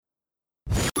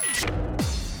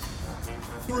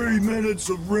3 minutes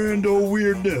of rando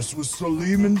weirdness with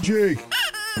Salim and Jake.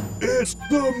 It's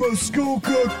the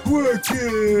Muskoka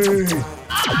Quickie!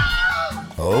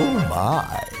 Oh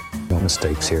my. No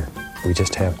mistakes here. We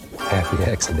just have happy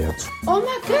accidents. Oh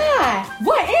my God!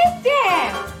 What is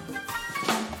that?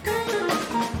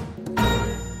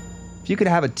 If you could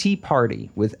have a tea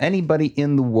party with anybody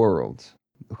in the world,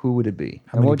 who would it be?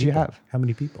 How And many what would you people? have? How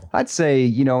many people? I'd say,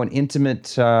 an intimate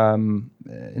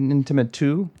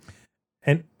two.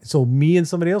 And so me and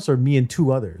somebody else, or me and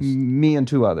two others? Me and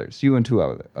two others. You and two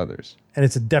others. And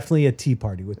it's definitely a tea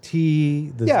party with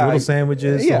tea, the Yeah, little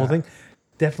sandwiches, the yeah. whole thing.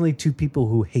 Definitely two people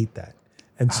who hate that.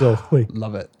 And so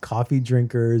Love it. coffee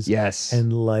drinkers. Yes.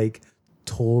 And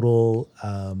total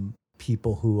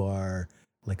people who are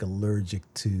allergic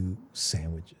to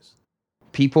sandwiches.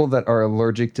 People that are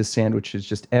allergic to sandwiches,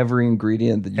 just every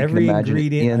ingredient that you Every can imagine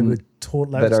ingredient I would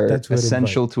that are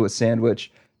essential to a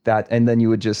sandwich. And then you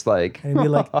would just And it'd be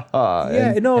like,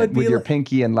 with your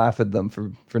pinky and laugh at them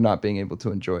for not being able to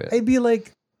enjoy it. I'd be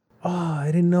like, oh, I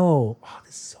didn't know. Oh,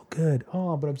 this is so good.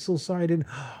 Oh, but I'm so sorry I didn't.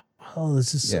 Oh,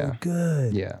 this is so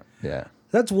good. Yeah.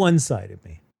 That's one side of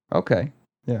me. Okay.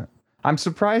 Yeah. I'm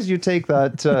surprised you take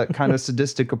that kind of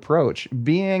sadistic approach.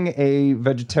 Being a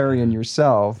vegetarian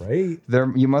yourself, right?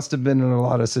 You must have been in a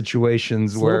lot of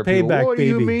situations It's a where little people, payback, what do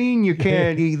you baby." mean you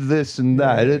can't eat this and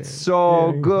that? It's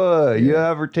so good. You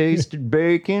ever tasted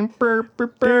bacon? Burr, burr,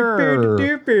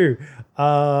 burr.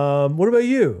 What about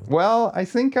you? Well, I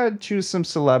think I'd choose some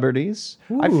celebrities.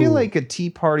 I feel Ooh. like a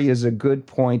tea party is a good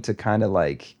point to kind of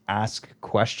ask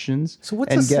questions. So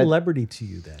what's and a celebrity to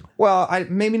you then? Well,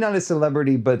 maybe not a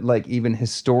celebrity, but even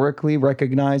historically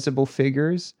recognizable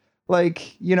figures. I'd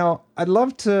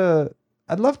love to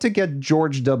get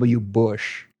George W.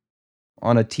 Bush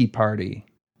on a tea party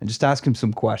and just ask him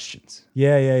some questions.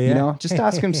 Yeah. Just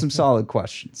ask him some solid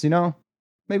questions,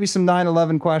 Maybe some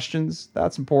 9/11 questions.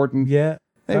 That's important. Yeah.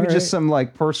 Maybe All just right. some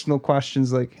personal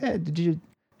questions like, hey, did you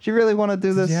really want to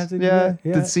do this? you have to do Yeah. that?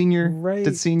 Yeah. Did senior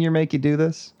Right. make you do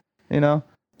this?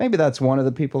 Maybe that's one of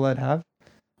the people I'd have.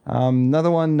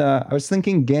 Another one, I was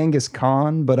thinking Genghis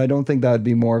Khan, but I don't think that would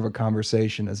be more of a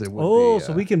conversation as it would be.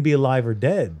 So we can be alive or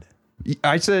dead.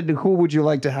 I said, who would you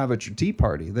like to have at your tea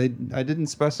party? I didn't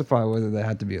specify whether they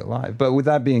had to be alive. But with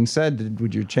that being said,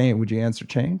 would you answer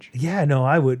change? Yeah, no,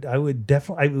 I would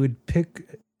definitely, I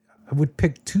would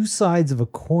pick two sides of a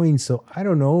coin. So I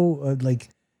don't know,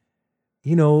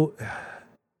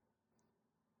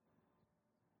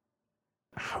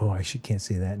 can't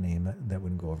say that name. That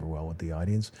wouldn't go over well with the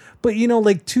audience. But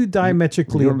two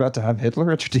diametrically. You're about to have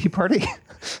Hitler at your tea party?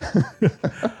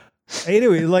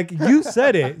 Anyway, you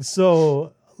said it.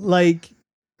 So no,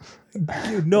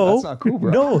 that's not cool,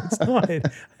 bro. No, it's not.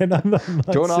 And I'm not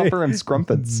Don't saying, offer him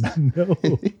scrumpets. No.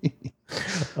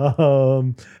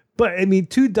 But I mean,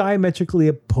 two diametrically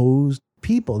opposed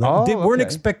people. They weren't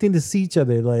expecting to see each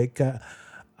other.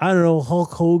 I don't know,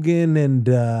 Hulk Hogan and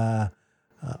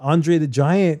Andre the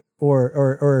Giant,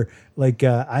 or I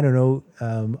don't know,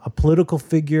 a political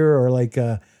figure, or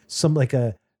a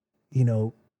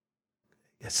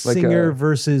singer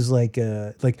versus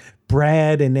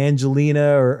Brad and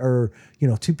Angelina, or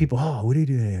two people. Oh, what are you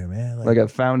doing here, man? Like a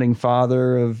founding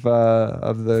father of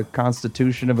the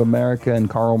Constitution of America and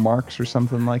Karl Marx or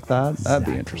something like that. That'd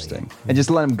be interesting. And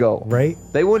just let them go. Right?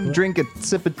 They wouldn't drink a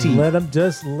sip of tea. Let them.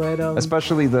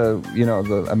 Especially the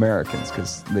Americans,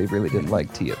 because they really didn't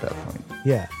like tea at that point.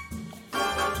 Yeah.